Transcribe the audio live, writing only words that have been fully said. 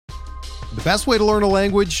The best way to learn a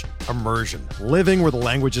language? Immersion. Living where the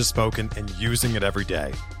language is spoken and using it every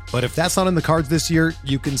day. But if that's not in the cards this year,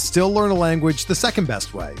 you can still learn a language the second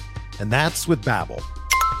best way, and that's with Babbel.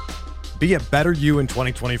 Be a better you in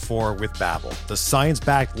 2024 with Babbel, the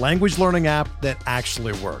science-backed language learning app that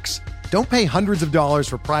actually works. Don't pay hundreds of dollars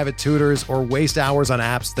for private tutors or waste hours on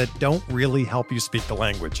apps that don't really help you speak the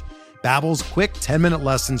language. Babbel's quick 10-minute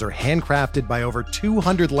lessons are handcrafted by over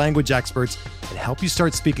 200 language experts and help you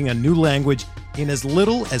start speaking a new language in as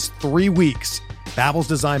little as 3 weeks. Babbel's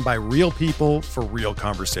designed by real people for real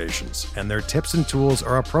conversations, and their tips and tools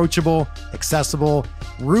are approachable, accessible,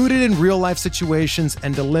 rooted in real-life situations,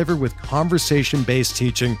 and delivered with conversation-based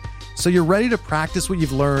teaching, so you're ready to practice what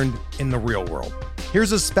you've learned in the real world.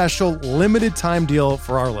 Here's a special limited-time deal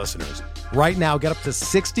for our listeners. Right now, get up to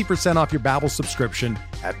 60% off your Babbel subscription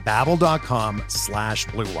at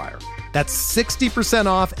babbel.com/Blue Wire. That's 60%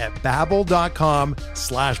 off at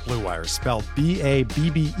babbel.com/Blue Wire, spelled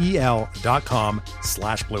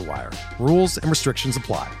BABBEL.com/Blue Wire. Rules and restrictions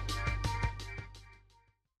apply.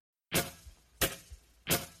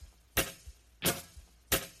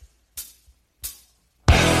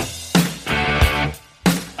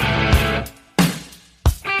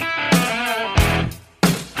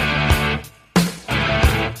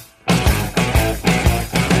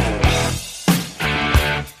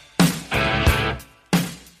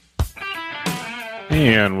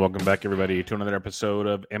 And welcome back, everybody, to another episode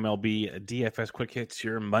of MLB DFS Quick Hits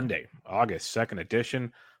here Monday, August 2nd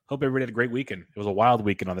edition. Hope everybody had a great weekend. It was a wild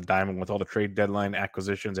weekend on the diamond with all the trade deadline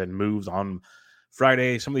acquisitions and moves on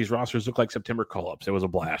Friday. Some of these rosters look like September call-ups. It was a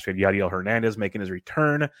blast. We had Yadiel Hernandez making his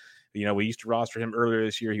return. You know, we used to roster him earlier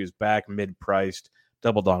this year. He was back mid-priced,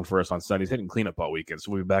 double-donged for us on Sunday. He's hitting cleanup all weekend,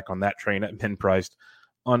 so we'll be back on that train at mid-priced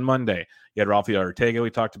on Monday. You had Rafael Ortega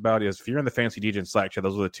we talked about. If you're in the Fantasy DJ and Slack chat,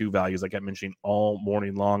 those are the two values I kept mentioning all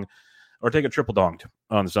morning long. Ortega triple-donged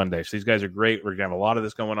on Sunday. So these guys are great. We're going to have a lot of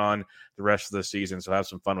this going on the rest of the season, so have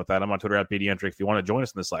some fun with that. I'm on Twitter at BDentric. If you want to join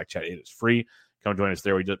us in the Slack chat, it is free. Come join us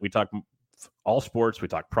there. We talk all sports. We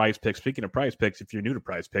talk prize picks. Speaking of prize picks, if you're new to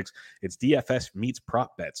prize picks, it's DFS meets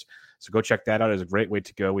prop bets. So go check that out. It's a great way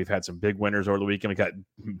to go. We've had some big winners over the weekend. We got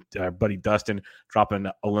our buddy Dustin dropping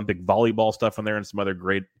Olympic volleyball stuff on there and some other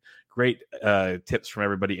great tips from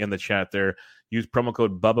everybody in the chat there. Use promo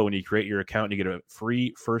code BUBBA when you create your account. And you get a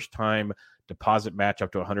free first-time deposit match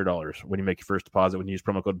up to $100 when you make your first deposit when you use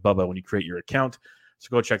promo code BUBBA when you create your account. So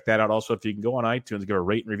go check that out. Also, if you can go on iTunes, give a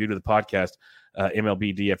rate and review to the podcast,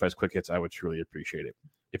 MLB DFS Quick Hits, I would truly appreciate it.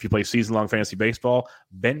 If you play season-long fantasy baseball,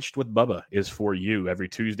 Benched with Bubba is for you. Every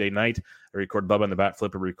Tuesday night, I record Bubba in the Bat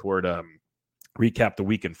Flip and recap the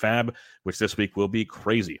week in Fab, which this week will be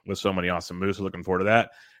crazy with so many awesome moves. So looking forward to that.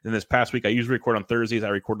 And this past week, I usually record on Thursdays. I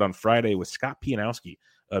recorded on Friday with Scott Pianowski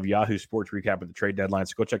of Yahoo Sports recapping the trade deadline.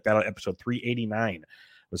 So go check that out, episode 389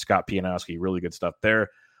 with Scott Pianowski. Really good stuff there.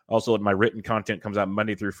 Also, my written content comes out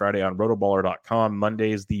Monday through Friday on rotoballer.com.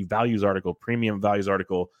 Mondays, the values article, premium values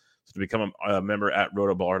article. So to become a member at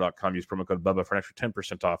rotoballer.com, use promo code BUBBA for an extra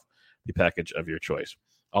 10% off the package of your choice.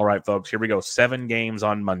 All right, folks, here we go. 7 games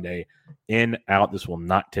on Monday. In, out. This will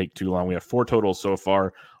not take too long. We have 4 totals so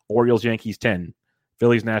far. Orioles, Yankees, 10.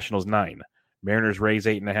 Phillies, Nationals, 9. Mariners, Rays,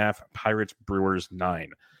 8.5. Pirates, Brewers,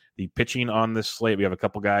 9. The pitching on this slate, we have a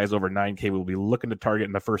couple guys over 9K we'll be looking to target,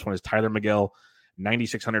 and the first one is Tyler Miguel,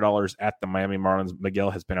 $9,600 at the Miami Marlins.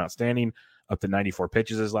 Miguel has been outstanding, up to 94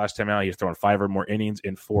 pitches his last time out. He's thrown 5 or more innings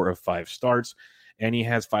in 4 of 5 starts, and he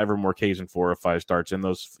has 5 or more Ks in 4 of 5 starts. In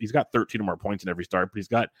those, he's got 13 or more points in every start, but he's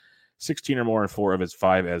got 16 or more in 4 of his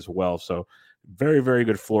 5 as well. So very, very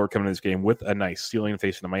good floor coming in this game with a nice ceiling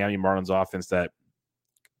facing the Miami Marlins offense that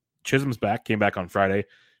Chisholm's back, came back on Friday.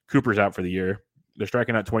 Cooper's out for the year. They're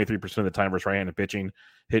striking out 23% of the time versus right-handed pitching,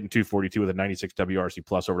 hitting 242 with a 96 WRC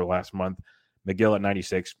plus over the last month. McGill at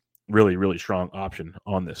 96, really, really strong option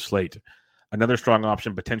on this slate. Another strong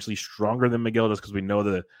option, potentially stronger than McGill, just because we know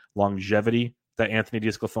the longevity that Anthony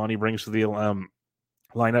DeSclafani brings to the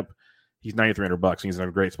lineup. He's $9,300. He's in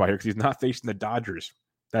a great spot here because he's not facing the Dodgers.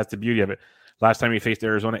 That's the beauty of it. Last time he faced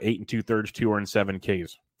Arizona, 8 2/3, 2 earned, 7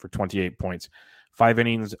 Ks for 28 points. 5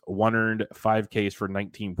 innings, 1 earned, 5 Ks for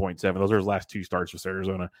 19.7. Those are his last 2 starts with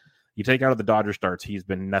Arizona. You take out of the Dodger starts, he's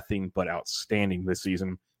been nothing but outstanding this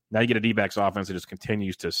season. Now you get a D-backs offense that just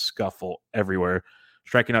continues to scuffle everywhere,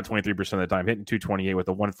 striking out 23% of the time, hitting 228 with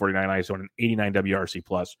a 149 ISO and an 89 WRC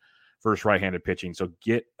plus versus right-handed pitching. So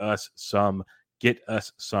get us some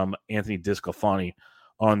Anthony DeSclafani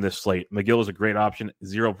on this slate. McGill is a great option.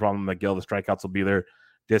 Zero problem with McGill. The strikeouts will be there.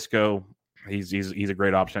 Disco, he's a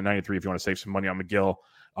great option at 93. If you want to save some money on McGill,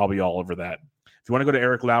 I'll be all over that. If you want to go to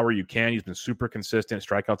Eric Lauer, you can. He's been super consistent.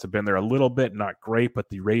 Strikeouts have been there a little bit, not great, but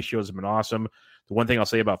the ratios have been awesome. The one thing I'll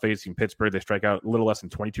say about facing Pittsburgh, they strike out a little less than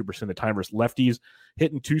 22% of the time versus lefties,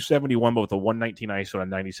 hitting 271, but with a 119 ISO and a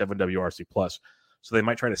 97 WRC plus. So they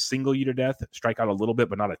might try to single you to death, strike out a little bit,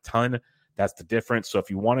 but not a ton. That's the difference. So if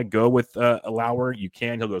you want to go with a Lauer, you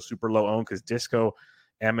can. He'll go super low owned because Disco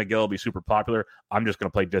and Miguel will be super popular. I'm just going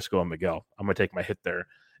to play Disco and Miguel. I'm going to take my hit there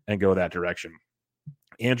and go that direction.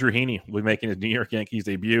 Andrew Heaney will be making his New York Yankees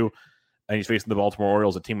debut, and he's facing the Baltimore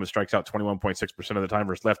Orioles, a team that strikes out 21.6% of the time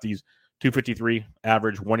versus lefties, 253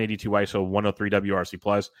 average, 182 ISO, 103 WRC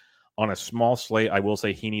plus. On a small slate, I will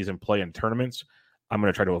say Heaney's in play in tournaments. I'm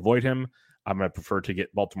going to try to avoid him. I'm going to prefer to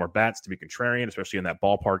get Baltimore bats to be contrarian, especially in that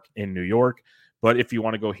ballpark in New York. But if you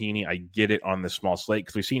want to go Heaney, I get it on this small slate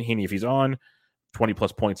because we've seen Heaney, if he's on,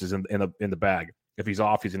 20-plus points is in the bag. If he's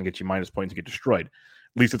off, he's going to get you minus points and get destroyed.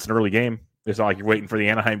 At least it's an early game. It's not like you're waiting for the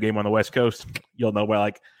Anaheim game on the West Coast. You'll know by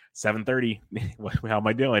like 7:30. How am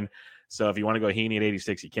I doing? So if you want to go Heaney at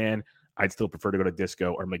 86, you can. I'd still prefer to go to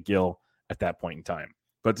Disco or McGill at that point in time.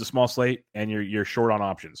 But it's a small slate, and you're short on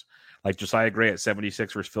options. Like Josiah Gray at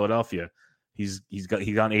 76 versus Philadelphia. He's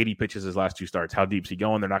on 80 pitches his last two starts. How deep is he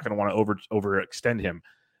going? They're not going to want to overextend him.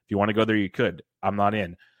 If you want to go there, you could. I'm not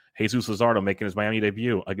in. Jesus Luzardo making his Miami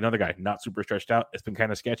debut. Like another guy, not super stretched out. It's been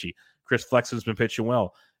kind of sketchy. Chris Flex has been pitching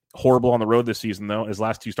well. Horrible on the road this season, though. His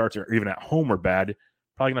last two starts are even at home are bad.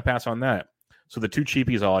 Probably going to pass on that. So the two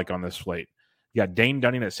cheapies I like on this slate. You got Dane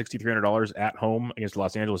Dunning at $6,300 at home against the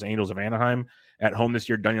Los Angeles Angels of Anaheim. At home this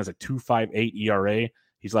year, Dunning has a 2.58 ERA.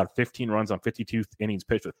 He's allowed 15 runs on 52 innings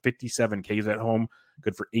pitched with 57 Ks at home.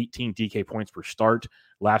 Good for 18 DK points per start.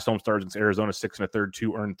 Last home start against Arizona, 6 1/3,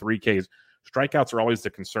 2 earned 3 Ks. Strikeouts are always the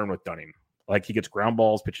concern with Dunning. Like he gets ground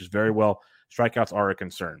balls, pitches very well. Strikeouts are a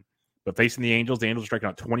concern. But facing the Angels are striking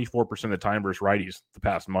out 24% of the time versus righties the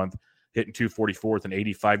past month, hitting 244 with an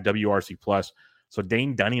 85 WRC plus. So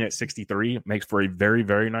Dane Dunning at 63 makes for a very,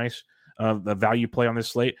 very nice value play on this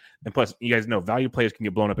slate. And plus, you guys know value plays can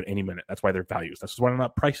get blown up at any minute. That's why they're values. That's why they're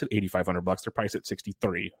not priced at $8,500. They're priced at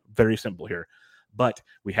 63. Very simple here. But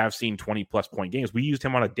we have seen 20-plus point games. We used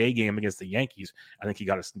him on a day game against the Yankees. I think he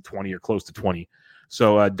got us 20 or close to 20.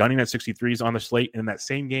 So Dunning at 63 is on the slate. And in that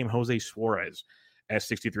same game, Jose Suarez at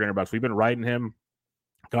 $6,300. We've been riding him.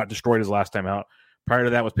 Got destroyed his last time out. Prior to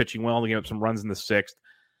that was pitching well. He gave up some runs in the sixth.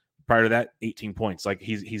 Prior to that, 18 points. Like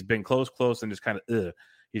he's been close, and just kind of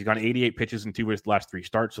He's gone 88 pitches in 2 of his last 3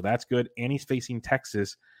 starts, so that's good. And he's facing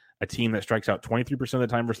Texas, a team that strikes out 23% of the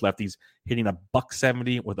time versus lefties, hitting a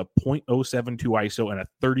 $170 with a .072 ISO and a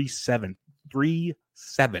 37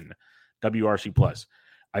 WRC plus.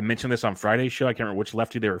 I mentioned this on Friday's show. I can't remember which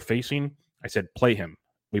lefty they were facing. I said, play him.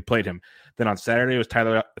 We played him. Then on Saturday, it was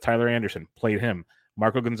Tyler Anderson. Played him.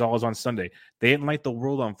 Marco Gonzalez on Sunday. They didn't light the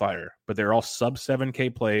world on fire, but they're all sub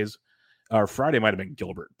 7K plays. Or Friday might have been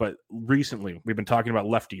Gilbert, but recently we've been talking about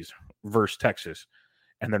lefties versus Texas,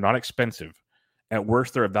 and they're not expensive. At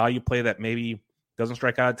worst, they're a value play that maybe doesn't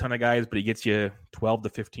strike out a ton of guys, but he gets you 12 to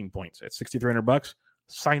 15 points at $6,300.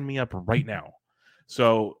 Sign me up right now.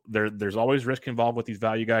 So there's always risk involved with these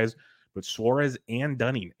value guys, but Suarez and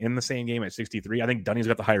Dunning in the same game at 63. I think Dunning's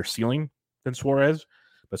got the higher ceiling than Suarez,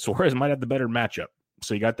 but Suarez might have the better matchup.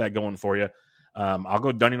 So you got that going for you. I'll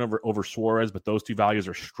go Dunning over Suarez, but those two values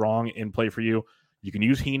are strong in play for you. You can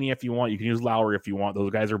use Heaney if you want. You can use Lowry if you want. Those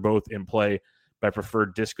guys are both in play, but I prefer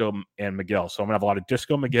Disco and Miguel. So I'm going to have a lot of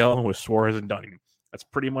Disco, Miguel with Suarez and Dunning. That's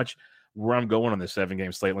pretty much where I'm going on this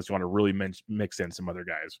 7-game slate unless you want to really mix in some other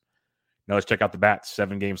guys. Now let's check out the bats.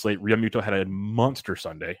 7-game slate. Realmuto had a monster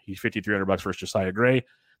Sunday. He's $5,300 versus Josiah Gray.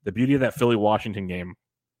 The beauty of that Philly-Washington game,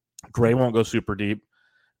 Gray won't go super deep.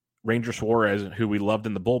 Ranger Suarez, who we loved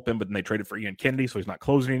in the bullpen, but then they traded for Ian Kennedy, so he's not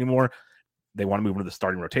closing anymore. They want to move into the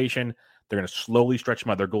starting rotation. They're going to slowly stretch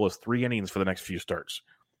him out. Their goal is 3 innings for the next few starts.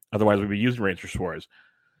 Otherwise, we'd be using Ranger Suarez.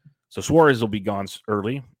 So Suarez will be gone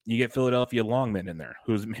early. You get Philadelphia Longman in there,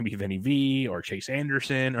 who's maybe Vinny V or Chase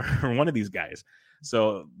Anderson or one of these guys.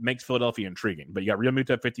 So makes Philadelphia intriguing. But you got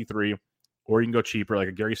Realmuto at 53, or you can go cheaper, like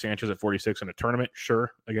a Gary Sanchez at 46 in a tournament.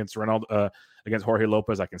 Sure, against Jorge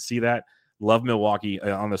Lopez, I can see that. Love Milwaukee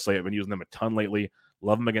on the slate. I've been using them a ton lately.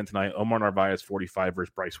 Love them again tonight. Omar Narvaez, 45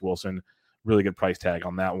 versus Bryce Wilson. Really good price tag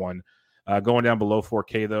on that one. Going down below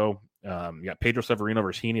 4K, though, you got Pedro Severino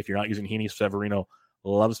versus Heaney. If you're not using Heaney, Severino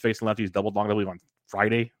loves facing lefties. Double dong, I believe, on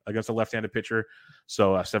Friday against a left-handed pitcher.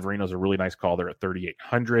 So Severino's a really nice call there at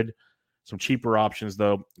 3,800. Some cheaper options,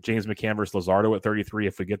 though. James McCann versus Luzardo at 33.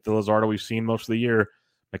 If we get the Luzardo we've seen most of the year,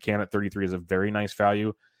 McCann at 33 is a very nice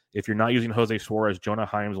value. If you're not using Jose Suarez, Jonah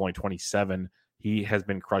Heim's only 27. He has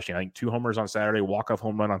been crushing. I think 2 homers on Saturday, walk-off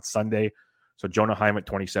home run on Sunday. So Jonah Heim at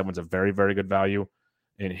 27 is a very, very good value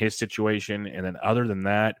in his situation. And then other than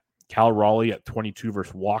that, Cal Raleigh at 22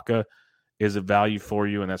 versus Waka is a value for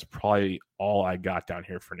you, and that's probably all I got down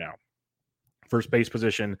here for now. First base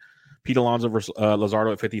position, Pete Alonso versus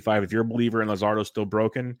Luzardo at 55. If you're a believer in Luzardo still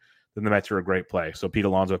broken, then the Mets are a great play. So Pete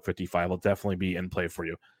Alonso at 55 will definitely be in play for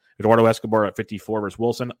you. Eduardo Escobar at 54 versus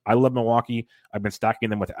Wilson. I love Milwaukee. I've been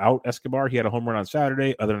stacking them without Escobar. He had a home run on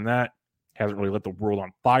Saturday. Other than that, hasn't really lit the world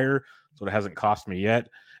on fire, so it hasn't cost me yet.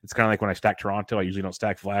 It's kind of like when I stack Toronto. I usually don't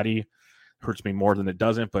stack Vladdy. Hurts me more than it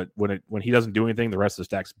doesn't, but when he doesn't do anything, the rest of the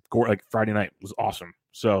stacks, like Friday night, was awesome.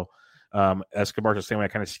 So Escobar's the same way. I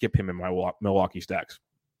kind of skip him in my Milwaukee stacks.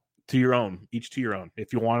 To your own, each to your own.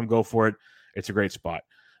 If you want him, go for it. It's a great spot.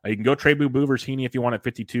 You can go Trey Boo versus Heaney if you want at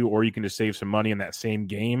 52, or you can just save some money in that same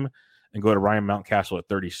game and go to Ryan Mountcastle at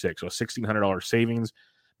 36. So a $1,600 savings.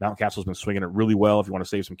 Mountcastle's been swinging it really well. If you want to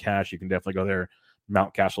save some cash, you can definitely go there.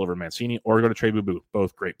 Mountcastle over Mancini, or go to Trey Boo.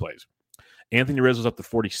 Both great plays. Anthony Rizzo's up to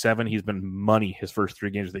 47. He's been money his first 3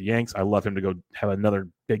 games of the Yanks. I love him to go have another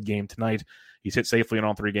big game tonight. He's hit safely in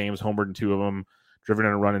all 3 games, homered in 2 of them, driven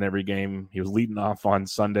in a run in every game. He was leading off on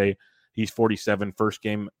Sunday. He's 47, first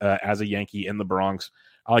game as a Yankee in the Bronx.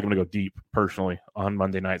 I like him to go deep, personally, on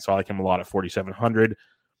Monday night, so I like him a lot at 4,700.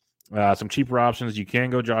 Some cheaper options. You can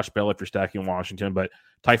go Josh Bell if you're stacking Washington, but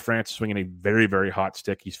Ty France is swinging a very, very hot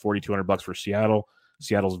stick. He's $4,200 for Seattle.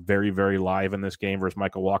 Seattle's very, very live in this game versus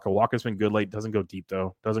Michael Wacha. Wacha's been good late. Doesn't go deep,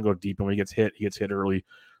 though. Doesn't go deep. And when he gets hit early.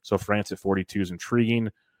 So France at 42 is intriguing.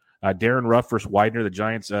 Darren Ruff versus Widener. The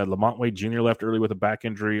Giants. Lamont Wade Jr. left early with a back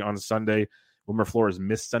injury on Sunday. Wilmer Flores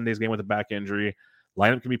missed Sunday's game with a back injury.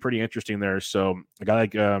 Lineup can be pretty interesting there. So a guy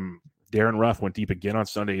like Darren Ruff went deep again on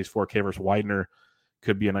Sunday. He's 4K versus Widener.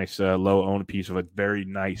 Could be a nice low-owned piece of a very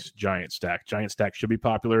nice Giant stack. Giant stack should be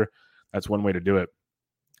popular. That's one way to do it.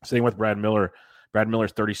 Same with Brad Miller. Brad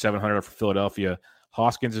Miller's 3,700 for Philadelphia.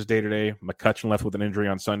 Hoskins is day-to-day. McCutchen left with an injury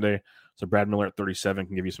on Sunday. So Brad Miller at 37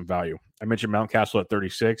 can give you some value. I mentioned Mountcastle at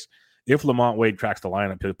 36. If Lamont Wade tracks the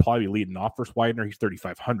lineup, he'll probably be leading off versus Widener. He's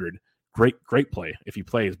 3,500. Great play if he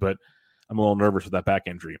plays, but I'm a little nervous with that back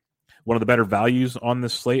injury. One of the better values on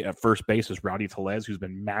this slate at first base is Rowdy Tellez, who's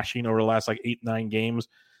been mashing over the last 8-9 games.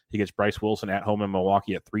 He gets Bryce Wilson at home in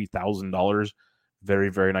Milwaukee at $3,000. Very,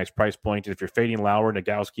 very nice price point. And if you're fading Lauer,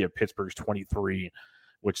 Nogowski at Pittsburgh's 23,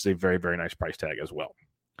 which is a very, very nice price tag as well.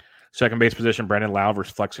 Second base position, Brandon Lau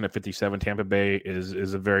versus Flexen at 57. Tampa Bay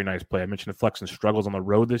is a very nice play. I mentioned Flexen struggles on the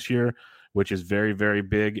road this year, which is very, very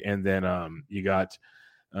big. And then you got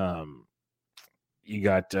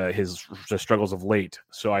his struggles of late.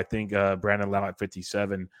 So I think Brandon Lau at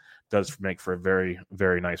 57 does make for a very,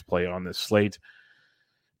 very nice play on this slate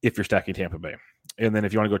if you're stacking Tampa Bay. And then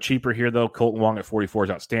if you want to go cheaper here, though, Colton Wong at 44 is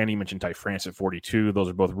outstanding. You mentioned Ty France at 42. Those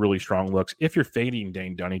are both really strong looks. If you're fading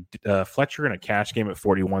Dane Dunny, Fletcher in a cash game at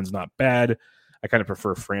 41 is not bad. I kind of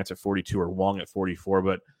prefer France at 42 or Wong at 44,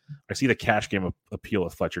 but I see the cash game appeal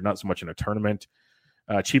of Fletcher, not so much in a tournament.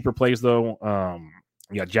 Cheaper plays, though.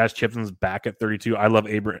 You got Jazz Chipson's back at 32. I love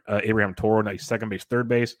Abraham Toro. Now he's second base, third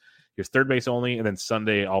base. He's third base only, and then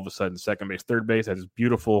Sunday, all of a sudden, second base, third base. That is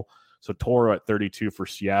beautiful. So Toro at 32 for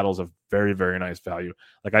Seattle is a very, very nice value.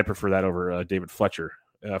 I prefer that over David Fletcher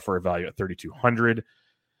for a value at 3,200.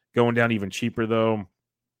 Going down even cheaper, though,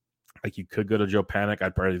 you could go to Joe Panic.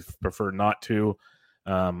 I'd probably prefer not to.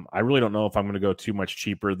 I really don't know if I'm going to go too much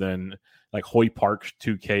cheaper than Hoy Park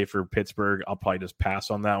 2K for Pittsburgh. I'll probably just pass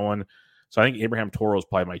on that one. So I think Abraham Toro is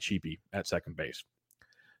probably my cheapie at second base.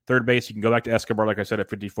 Third base, you can go back to Escobar, like I said, at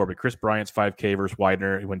 54, but Chris Bryant's 5K versus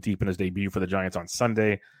Widener. He went deep in his debut for the Giants on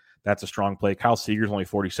Sunday. That's a strong play. Kyle Seager's only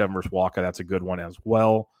 47 versus Wacha. That's a good one as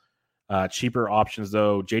well. Cheaper options,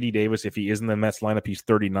 though. J.D. Davis, if he is in the Mets lineup, he's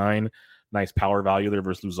 39. Nice power value there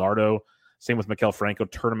versus Luzardo. Same with Maikel Franco,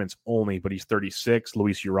 tournaments only, but he's 36.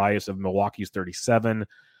 Luis Urias of Milwaukee's 37.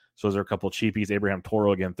 So those are a couple of cheapies. Abraham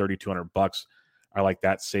Toro, again, $3,200. I like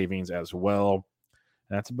that savings as well.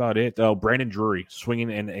 That's about it. Brandon Drury,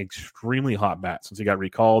 swinging an extremely hot bat since he got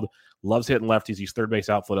recalled. Loves hitting lefties. He's third base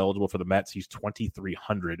outfield eligible for the Mets. He's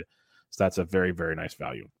 2,300. So that's a very, very nice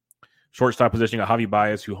value. Shortstop position, got Javi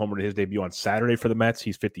Baez, who homered his debut on Saturday for the Mets.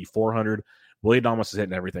 He's 5,400. Willie Adames is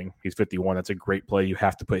hitting everything. He's 51. That's a great play. You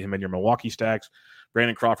have to put him in your Milwaukee stacks.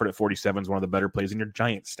 Brandon Crawford at 47 is one of the better plays in your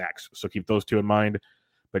Giant stacks. So keep those two in mind.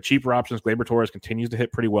 But cheaper options, Gleyber Torres continues to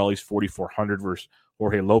hit pretty well. He's 4,400 versus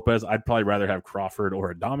Jorge Lopez. I'd probably rather have Crawford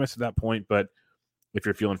or Adames at that point, but if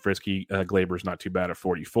you're feeling frisky, Gleyber's not too bad at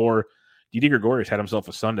 44. Didi Gregorius had himself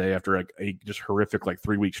a Sunday after a just horrific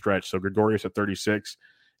 3-week stretch. So Gregorius at 36.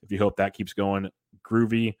 If you hope that keeps going,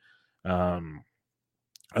 groovy.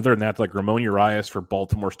 Other than that, like Ramon Urias for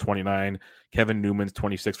Baltimore's 29, Kevin Newman's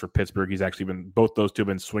 26 for Pittsburgh. He's actually both those two have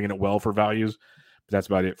been swinging it well for values, but that's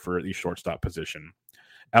about it for the shortstop position.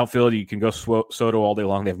 Outfield, you can go Soto all day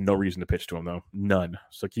long. They have no reason to pitch to him, though. None.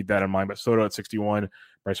 So keep that in mind. But Soto at 61,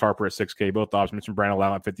 Bryce Harper at 6K, both options. Mentioned Brandon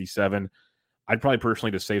Lau at 57. I'd probably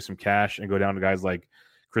personally just save some cash and go down to guys like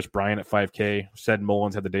Chris Bryant at 5K. Ced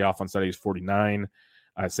Mullins had the day off on Sunday. He's 49.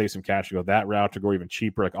 I'd save some cash to go that route, to go even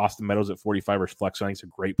cheaper. Like Austin Meadows at 45 versus Flexen. I think it's a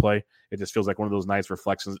great play. It just feels like one of those nights where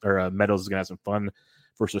Flexen or Meadows is going to have some fun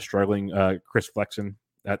versus struggling Chris Flexen.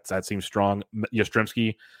 That seems strong.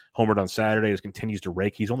 Yastrzemski homered on Saturday, just continues to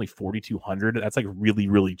rake. He's only 4,200. That's like really,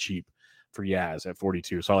 really cheap for Yaz at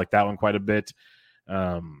 42. So I like that one quite a bit.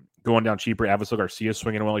 Going down cheaper, Avisail Garcia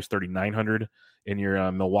swinging well. He's 3,900 in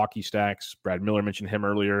your Milwaukee stacks. Brad Miller mentioned him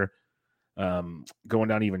earlier. Going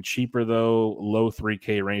down even cheaper, though, low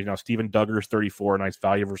 3K range. Now, Steven Duggar's 34, nice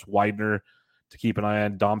value versus Widener to keep an eye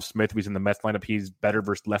on. Dom Smith, who's in the Mets lineup, he's better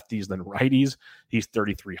versus lefties than righties. He's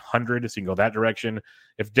 3,300, so you can go that direction.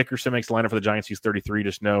 If Dickerson makes the lineup for the Giants, he's 33.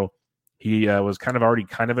 Just know he was already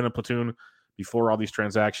in a platoon before all these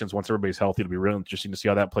transactions. Once everybody's healthy, it'll be really interesting to see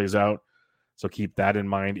how that plays out. So keep that in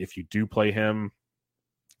mind if you do play him.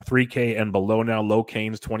 3K and below now, Low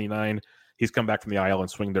Cane's 29. He's come back from the IL and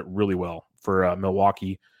swinged it really well for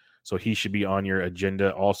Milwaukee. So he should be on your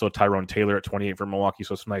agenda. Also, Tyrone Taylor at 28 for Milwaukee.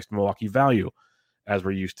 So some nice Milwaukee value, as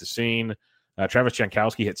we're used to seeing. Travis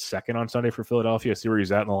Jankowski hit second on Sunday for Philadelphia. See where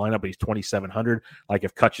he's at in the lineup, but he's 2,700. Like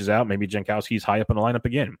if Kutch is out, maybe Jankowski's high up in the lineup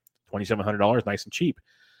again. $2,700, nice and cheap.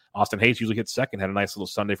 Austin Hayes usually hits second. Had a nice little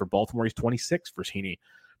Sunday for Baltimore. He's 26 for Heaney.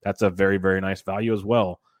 That's a very, very nice value as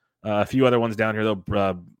well. A few other ones down here,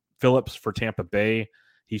 though. Phillips for Tampa Bay.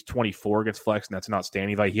 He's 24 against flex, and that's an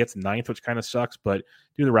outstanding value. He hits ninth, which kind of sucks, but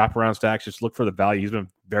do the wraparound stacks. Just look for the value. He's been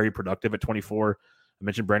very productive at 24. I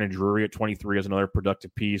mentioned Brandon Drury at 23 as another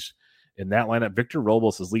productive piece. In that lineup, Victor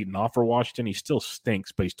Robles is leading off for Washington. He still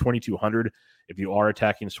stinks, but he's 2,200. If you are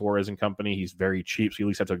attacking Suarez and company, he's very cheap, so you at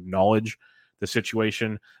least have to acknowledge the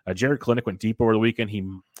situation. Jared Klinick went deep over the weekend. He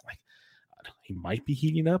might be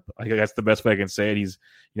heating up. I think that's the best way I can say it. He's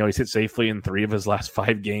hit safely in 3 of his last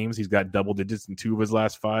 5 games. He's got double digits in 2 of his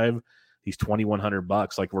last 5. He's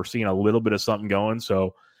 $2,100. Like we're seeing a little bit of something going.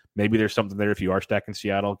 So maybe there's something there if you are stacking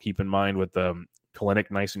Seattle. Keep in mind with Klinick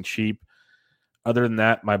nice and cheap. Other than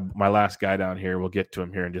that, my last guy down here, we'll get to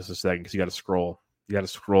him here in just a second because you got to scroll. You got to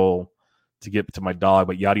scroll to get to my dog.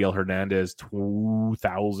 But Yadiel Hernandez,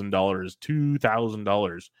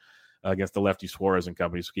 $2,000 against the lefty Suarez and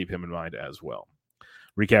company, so keep him in mind as well.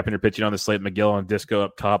 Recapping your pitching on the slate, Miguel on Disco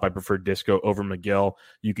up top. I prefer Disco over Miguel.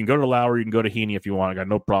 You can go to Lowry, you can go to Heaney if you want. I got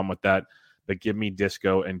no problem with that, but give me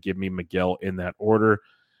Disco and give me Miguel in that order.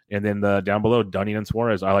 And then down below, Dunning and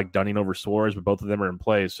Suarez. I like Dunning over Suarez, but both of them are in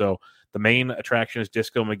play. So the main attraction is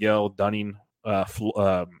Disco, Miguel, Dunning,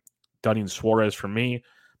 Suarez for me.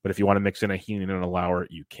 But if you want to mix in a Heaney and a Lauer,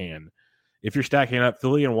 you can. If you're stacking up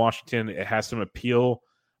Philly and Washington, it has some appeal.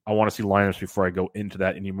 I want to see lineups before I go into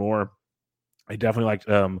that anymore. I definitely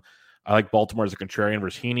I like Baltimore as a contrarian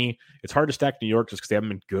versus Heaney. It's hard to stack New York just because they haven't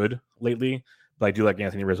been good lately, but I do like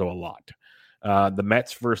Anthony Rizzo a lot. The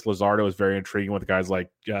Mets versus Luzardo is very intriguing with guys like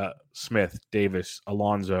Smith, Davis,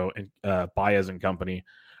 Alonso, and Baez and company.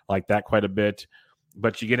 I like that quite a bit.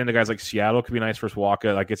 But you get into guys like Seattle, could be nice versus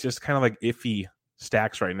Waka. Like it's just kind of like iffy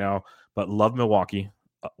stacks right now, but love Milwaukee.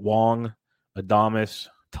 Wong, Adames,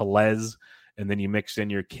 Tellez, and then you mix in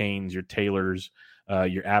your Canes, your Taylors,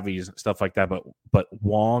 your Avies, stuff like that. But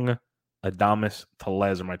Wong, Adames,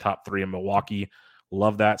 Tellez are my top 3 in Milwaukee.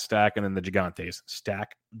 Love that stack. And then the Gigantes.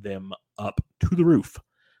 Stack them up to the roof.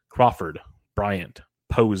 Crawford, Bryant,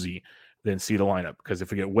 Posey, then see the lineup. Because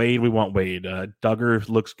if we get Wade, we want Wade. Duggar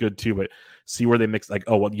looks good too, but see where they mix. Love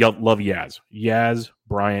Yaz. Yaz,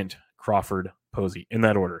 Bryant, Crawford, Posey. In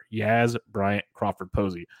that order. Yaz, Bryant, Crawford,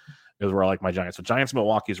 Posey is where I like my Giants. So Giants,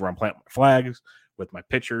 Milwaukee is where I'm planting my flags with my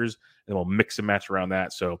pitchers, and we'll mix and match around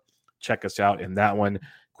that. So check us out in that one.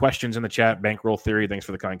 Questions in the chat, Bankroll Theory. Thanks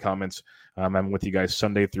for the kind comments. I'm with you guys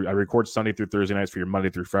I record Sunday through Thursday nights for your Monday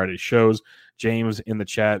through Friday shows. James in the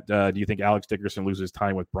chat, do you think Alex Dickerson loses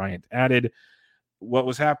time with Bryant added? What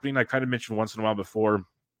was happening, I kind of mentioned once in a while before,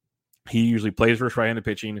 he usually plays versus right-handed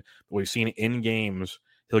pitching, but we've seen in games,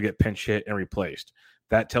 he'll get pinch hit and replaced.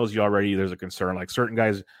 That tells you already there's a concern. Like certain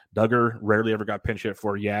guys, Duggar rarely ever got pinch hit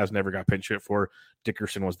for. Yaz never got pinch hit for.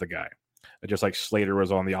 Dickerson was the guy. Just like Slater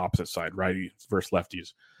was on the opposite side, righty versus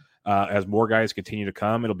lefties. As more guys continue to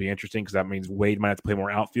come, it'll be interesting because that means Wade might have to play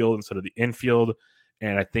more outfield instead of the infield.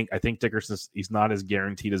 And I think Dickerson, he's not as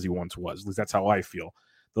guaranteed as he once was. At least that's how I feel.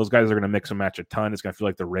 Those guys are going to mix and match a ton. It's going to feel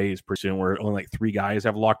like the Rays pretty soon where only like 3 guys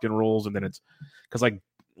have locked in roles. And then it's because like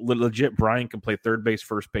legit, Brian can play third base,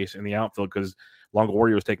 first base, in the outfield because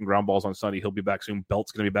Longoria was taking ground balls on Sunday. He'll be back soon.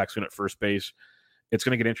 Belt's going to be back soon at first base. It's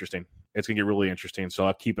going to get interesting. It's going to get really interesting. So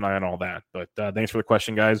I'll keep an eye on all that. But thanks for the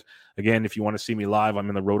question, guys. Again, if you want to see me live, I'm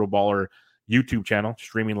in the Rotoballer YouTube channel,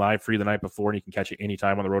 streaming live free the night before, and you can catch it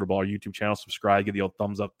anytime on the Rotoballer YouTube channel. Subscribe, give the old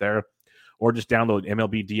thumbs up there, or just download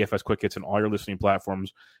MLB DFS Quick Hits on all your listening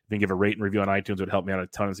platforms. If you can give a rate and review on iTunes, it would help me out a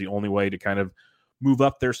ton. It's the only way to kind of move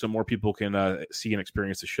up there so more people can see and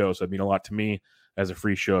experience the show. So it'd mean a lot to me as a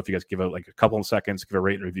free show. If you guys give out like a couple of seconds, give a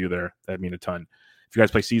rate and review there, that'd mean a ton. If you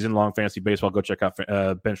guys play season-long fantasy baseball, go check out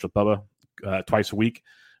Bench with Bubba twice a week,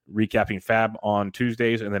 recapping Fab on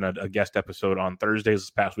Tuesdays, and then a guest episode on Thursdays. This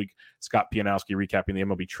past week, Scott Pianowski recapping the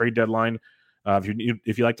MLB trade deadline.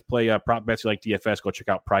 If you like to play prop bets, you like DFS, go check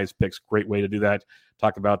out Prize Picks. Great way to do that.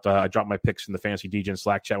 Talk about I dropped my picks in the Fantasy DJ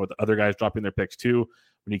Slack chat with the other guys dropping their picks too.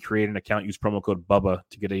 When you create an account, use promo code BUBBA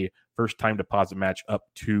to get a first-time deposit match up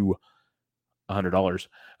to $100.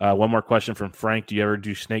 One more question from Frank. Do you ever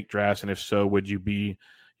do snake drafts? And if so, would you be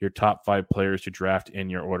your top 5 players to draft in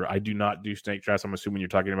your order? I do not do snake drafts. I'm assuming you're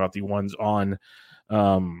talking about the ones on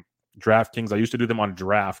DraftKings. I used to do them on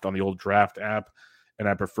Draft, on the old Draft app, and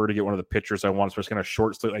I prefer to get one of the pitchers I want, especially kind of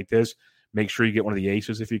short slate like this. Make sure you get one of the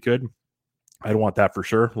aces if you could. I'd want that for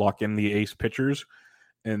sure. Lock in the ace pitchers,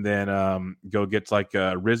 and then go get like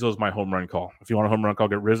Rizzo's my home run call. If you want a home run call,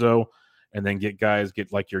 get Rizzo. And then get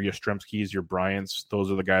like your Yastrzemskis, your Bryants. Those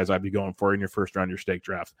are the guys I'd be going for in your first round, your stake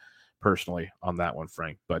draft, personally, on that one,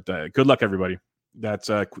 Frank. But good luck, everybody. That's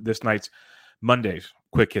this night's Monday's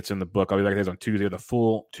Quick Hits in the book. I'll be back on Tuesday, the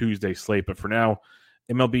full Tuesday slate. But for now,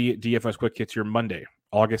 MLB DFS Quick Hits, your Monday,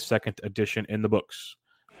 August 2nd edition in the books.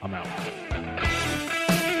 I'm out.